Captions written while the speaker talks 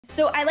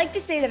So I like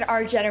to say that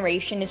our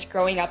generation is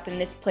growing up in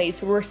this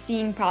place where we're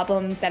seeing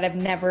problems that have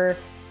never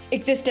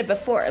existed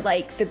before,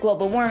 like the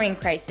global warming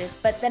crisis.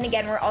 But then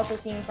again, we're also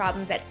seeing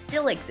problems that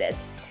still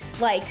exist,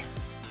 like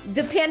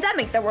the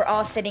pandemic that we're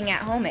all sitting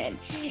at home in.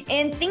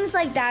 And things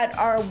like that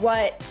are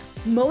what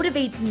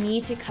motivates me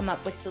to come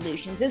up with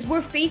solutions, is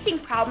we're facing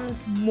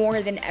problems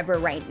more than ever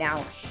right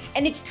now.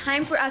 And it's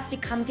time for us to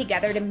come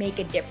together to make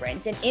a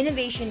difference. And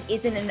innovation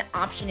isn't an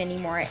option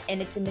anymore,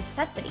 and it's a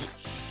necessity.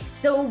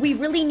 So we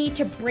really need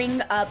to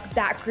bring up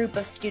that group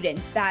of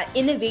students, that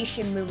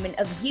innovation movement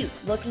of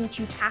youth looking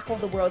to tackle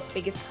the world's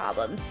biggest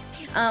problems.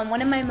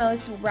 One of my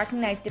most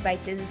recognized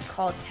devices is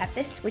called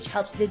Tethys, which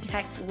helps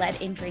detect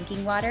lead in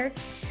drinking water.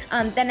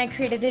 Then I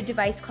created a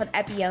device called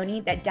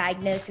Epione that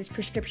diagnoses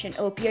prescription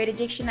opioid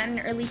addiction at an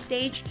early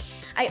stage.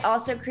 I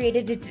also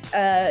created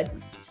a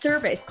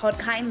service called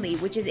Kindly,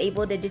 which is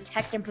able to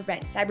detect and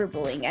prevent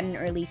cyberbullying at an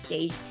early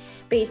stage,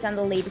 based on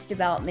the latest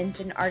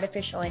developments in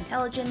artificial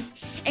intelligence.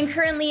 And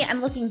currently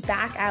I'm looking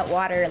back at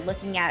water,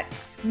 looking at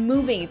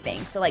moving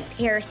things, so like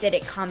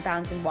parasitic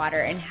compounds in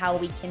water and how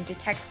we can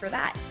detect for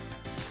that.